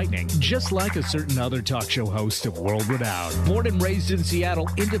be enlightening, just like a certain other talk show host of world renown. Born and raised in Seattle,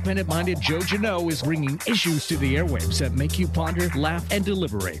 independent-minded Joe Janot is bringing issues to the airwaves that make you ponder, laugh, and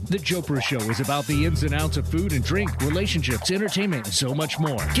deliberate. The Jopra Show is about the ins and outs of food and drink, relationships, entertainment, and so much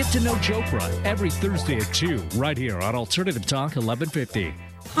more. Get to know Jopra every Thursday at 2, right here on Alternative Talk 1150.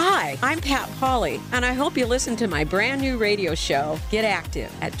 Hi, I'm Pat Pauley, and I hope you listen to my brand new radio show, Get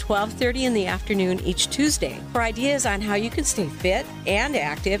Active, at 12:30 in the afternoon each Tuesday for ideas on how you can stay fit and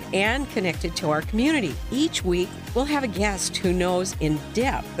active and connected to our community. Each week, we'll have a guest who knows in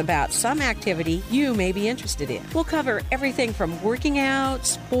depth about some activity you may be interested in. We'll cover everything from working out,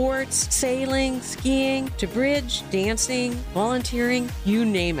 sports, sailing, skiing, to bridge, dancing, volunteering, you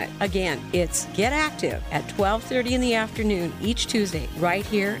name it. Again, it's Get Active at 12:30 in the afternoon each Tuesday, right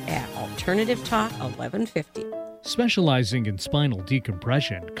here at Alternative Talk 1150. specializing in spinal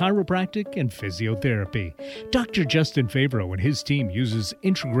decompression, chiropractic, and physiotherapy. Dr. Justin Favreau and his team uses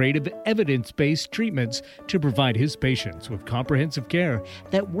integrative, evidence-based treatments to provide his patients with comprehensive care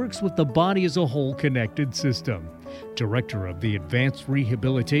that works with the body as a whole connected system. Director of the Advanced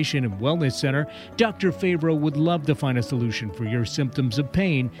Rehabilitation and Wellness Center, Dr. Favreau would love to find a solution for your symptoms of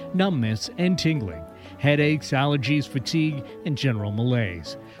pain, numbness, and tingling, headaches, allergies, fatigue, and general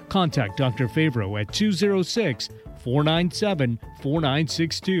malaise. Contact Dr. Favreau at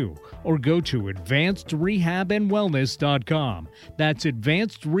 206-497-4962 or go to advancedrehabandwellness.com. That's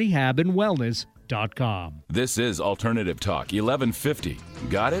advancedrehabandwellness.com. This is Alternative Talk 1150.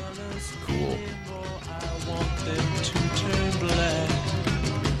 Got it? Cool.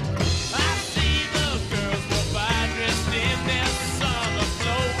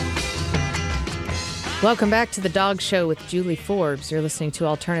 Welcome back to the Dog Show with Julie Forbes. You're listening to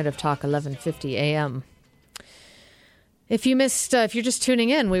Alternative Talk 1150 AM. If you're just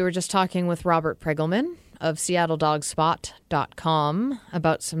tuning in, we were just talking with Robert Pregulman of SeattleDogspot.com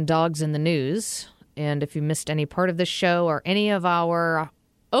about some dogs in the news. And if you missed any part of the show or any of our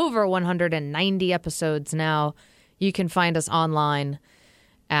over 190 episodes now, you can find us online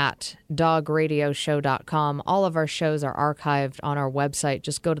at dogradioshow.com. All of our shows are archived on our website.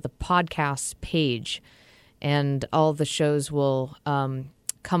 Just go to the podcasts page, and all the shows will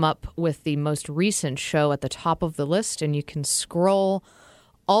come up with the most recent show at the top of the list, and you can scroll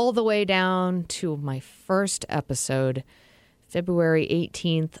all the way down to my first episode, February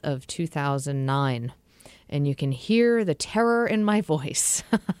 18th of 2009. And you can hear the terror in my voice.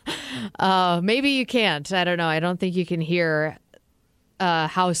 Maybe you can't. I don't know. I don't think you can hear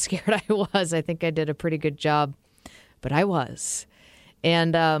how scared I was. I think I did a pretty good job, but I was.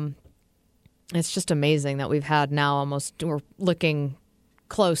 And it's just amazing that we've had now we're looking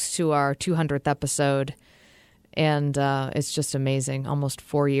close to our 200th episode. And it's just amazing. Almost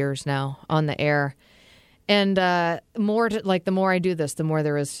 4 years now on the air. And the more I do this, the more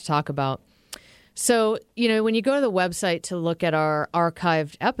there is to talk about. So, when you go to the website to look at our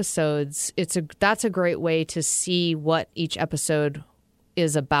archived episodes, that's a great way to see what each episode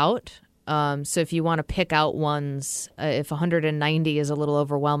is about. So if you want to pick out ones, if 190 is a little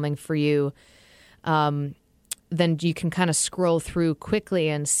overwhelming for you, then you can kind of scroll through quickly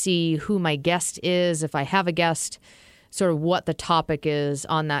and see who my guest is, if I have a guest, sort of what the topic is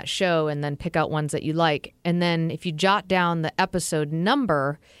on that show, and then pick out ones that you like. And then if you jot down the episode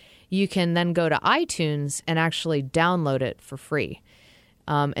number, you can then go to iTunes and actually download it for free.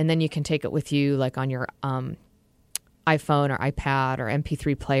 And then you can take it with you like on your iPhone or iPad or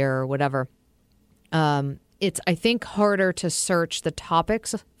MP3 player or whatever. It's, I think, harder to search the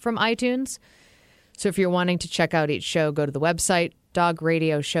topics from iTunes. So if you're wanting to check out each show, go to the website,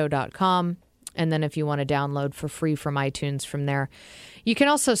 dogradioshow.com. And then if you want to download for free from iTunes from there, you can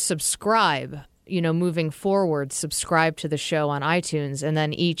also subscribe. Moving forward, subscribe to the show on iTunes, and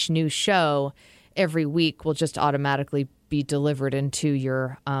then each new show every week will just automatically be delivered into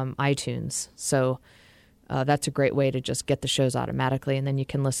your iTunes. So that's a great way to just get the shows automatically, and then you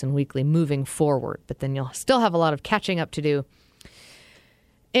can listen weekly moving forward. But then you'll still have a lot of catching up to do.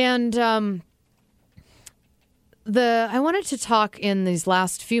 And I wanted to talk in these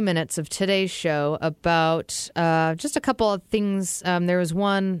last few minutes of today's show about just a couple of things. There was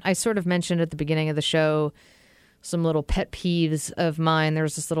one I sort of mentioned at the beginning of the show, some little pet peeves of mine. There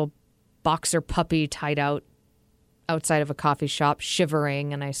was this little boxer puppy tied out outside of a coffee shop,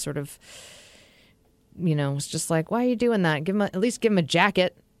 shivering, and I sort of, was just like, why are you doing that? At least give him a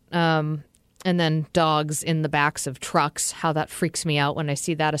jacket. And then dogs in the backs of trucks, how that freaks me out when I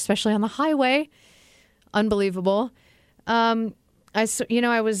see that, especially on the highway. Unbelievable. I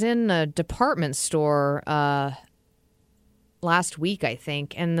was in a department store last week, I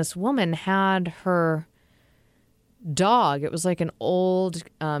think, and this woman had her dog. It was like an old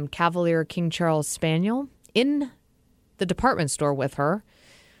Cavalier King Charles Spaniel in the department store with her.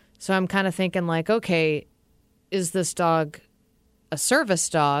 So I'm kind of thinking like, okay, is this dog a service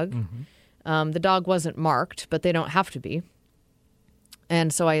dog? Mm-hmm. The dog wasn't marked, but they don't have to be.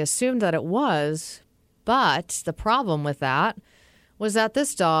 And so I assumed that it was. But the problem with that was that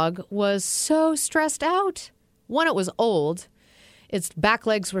this dog was so stressed out. One, it was old. Its back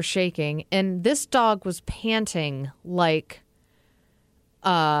legs were shaking. And this dog was panting like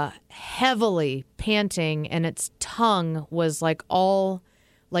heavily panting. And its tongue was like all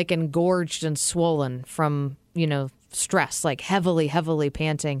like engorged and swollen from, stress, like heavily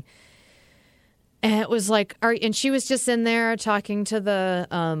panting. And it was like, and she was just in there talking to the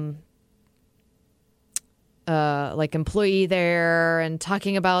employee there and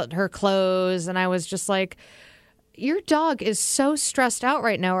talking about her clothes. And I was just like, your dog is so stressed out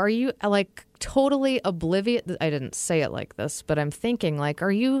right now. Are you like totally oblivious? I didn't say it like this, but I'm thinking like,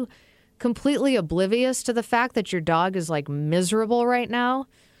 are you completely oblivious to the fact that your dog is like miserable right now?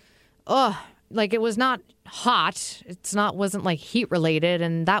 Ugh, like it was not hot. Wasn't like heat related,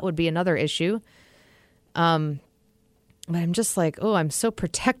 and that would be another issue. But I'm just like, oh, I'm so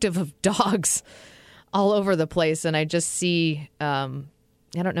protective of dogs all over the place, and I just see, I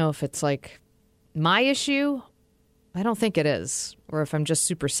don't know if it's like my issue. I don't think it is, or if I'm just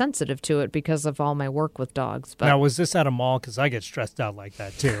super sensitive to it because of all my work with dogs. But now, was this at a mall? Because I get stressed out like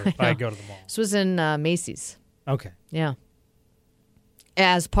that too if I go to the mall. This was in Macy's. Okay. Yeah.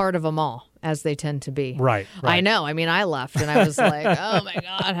 As part of a mall, as they tend to be. Right. I know. I mean, I left and I was like, oh my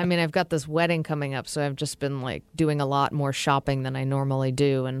God. I mean, I've got this wedding coming up, so I've just been like doing a lot more shopping than I normally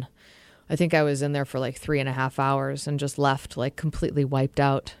do. And I think I was in there for like 3.5 hours and just left like completely wiped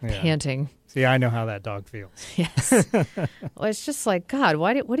out, panting. See, I know how that dog feels. Yes. Well, it's just like, God,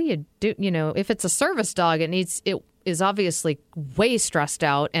 what do you do? You know, if it's a service dog, it is obviously way stressed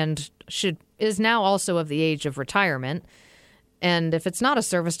out and is now also of the age of retirement. And if it's not a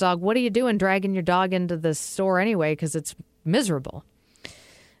service dog, what are you doing dragging your dog into the store anyway? Because it's miserable.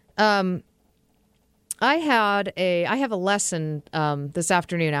 I have a lesson this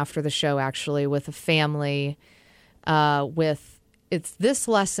afternoon after the show, actually, with a family. This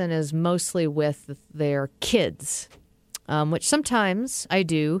lesson is mostly with their kids, which sometimes I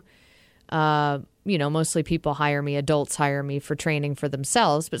do. Mostly people hire me, adults hire me for training for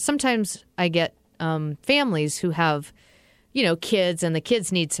themselves. But sometimes I get families who have kids, and the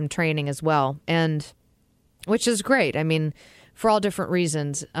kids need some training as well, and which is great. I mean, for all different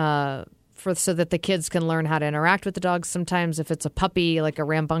reasons, so that the kids can learn how to interact with the dogs. Sometimes if it's a puppy, like a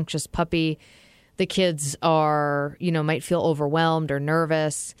rambunctious puppy, the kids might feel overwhelmed or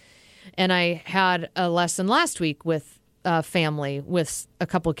nervous. And I had a lesson last week with a family with a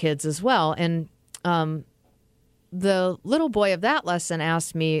couple kids as well. And the little boy of that lesson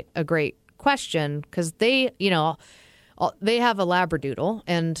asked me a great question because they have a Labradoodle,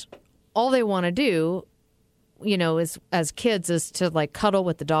 and all they want to do, as kids is to like cuddle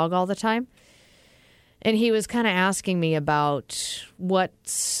with the dog all the time. And he was kind of asking me about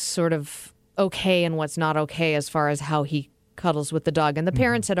what's sort of okay and what's not okay as far as how he cuddles with the dog. And the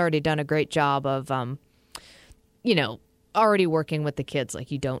parents had already done a great job of, already working with the kids.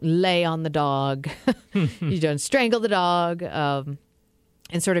 Like, you don't lay on the dog, you don't strangle the dog, and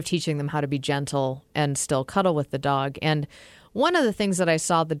sort of teaching them how to be gentle and still cuddle with the dog. And one of the things that I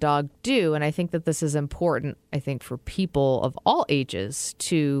saw the dog do, and I think that this is important, I think, for people of all ages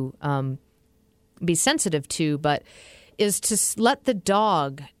to be sensitive to, but is to let the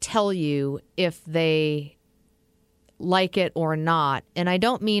dog tell you if they like it or not. And I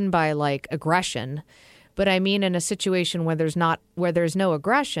don't mean by like aggression, but I mean in a situation where there's no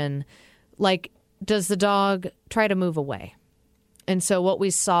aggression, like, does the dog try to move away? And so what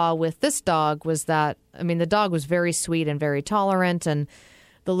we saw with this dog was that, the dog was very sweet and very tolerant, and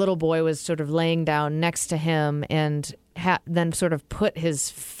the little boy was sort of laying down next to him and then sort of put his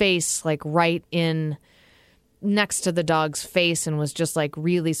face like right in next to the dog's face and was just like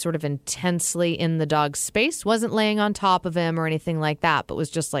really sort of intensely in the dog's space. Wasn't laying on top of him or anything like that, but was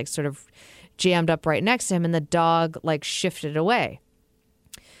just like sort of jammed up right next to him, and the dog like shifted away.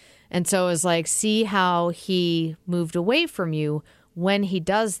 And so it was like, see how he moved away from you. When he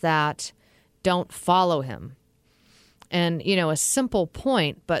does that, don't follow him. And, a simple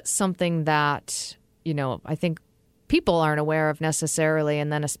point, but something that, I think people aren't aware of necessarily,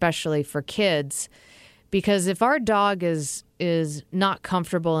 and then especially for kids. Because if our dog is not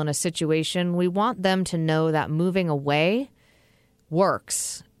comfortable in a situation, we want them to know that moving away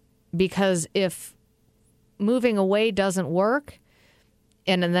works. Because if moving away doesn't work,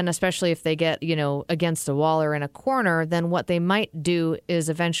 and then especially if they get, against a wall or in a corner, then what they might do is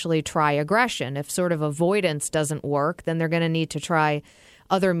eventually try aggression. If sort of avoidance doesn't work, then they're going to need to try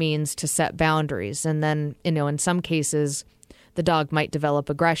other means to set boundaries. And then, in some cases, the dog might develop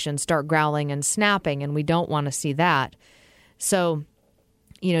aggression, start growling and snapping, and we don't want to see that. So,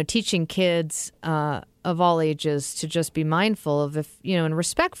 teaching kids of all ages to just be mindful of and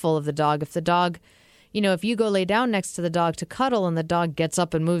respectful of the dog. If the dog, if you go lay down next to the dog to cuddle and the dog gets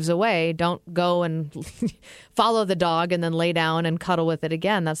up and moves away, don't go and follow the dog and then lay down and cuddle with it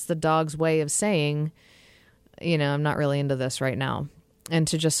again. That's the dog's way of saying, I'm not really into this right now. And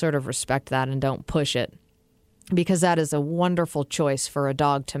to just sort of respect that and don't push it, because that is a wonderful choice for a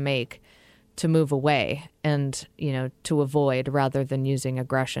dog to make, to move away and, to avoid, rather than using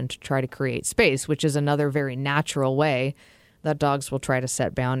aggression to try to create space, which is another very natural way that dogs will try to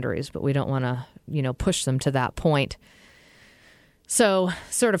set boundaries. But we don't want to push them to that point. So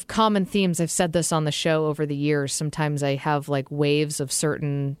sort of common themes, I've said this on the show over the years. Sometimes I have like waves of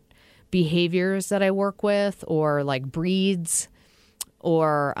certain behaviors that I work with, or like breeds,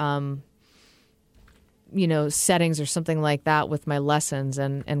 or, settings or something like that with my lessons.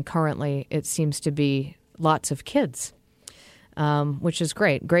 And currently it seems to be lots of kids, which is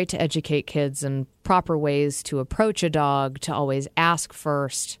great. Great to educate kids and proper ways to approach a dog, to always ask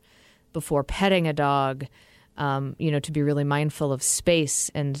first before petting a dog. To be really mindful of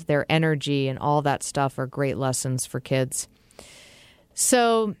space and their energy and all that stuff are great lessons for kids.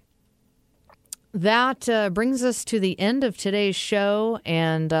 So that brings us to the end of today's show.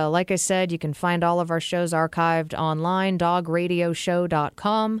 And like I said, you can find all of our shows archived online,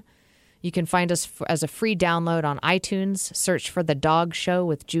 dogradioshow.com. You can find us as a free download on iTunes. Search for The Dog Show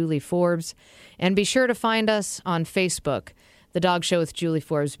with Julie Forbes. And be sure to find us on Facebook, The Dog Show with Julie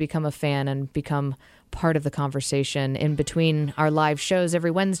Forbes. Become a fan and become part of the conversation in between our live shows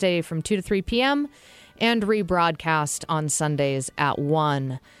every Wednesday from 2 to 3 p.m. and rebroadcast on Sundays at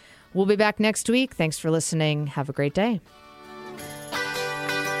 1. We'll be back next week. Thanks for listening. Have a great day.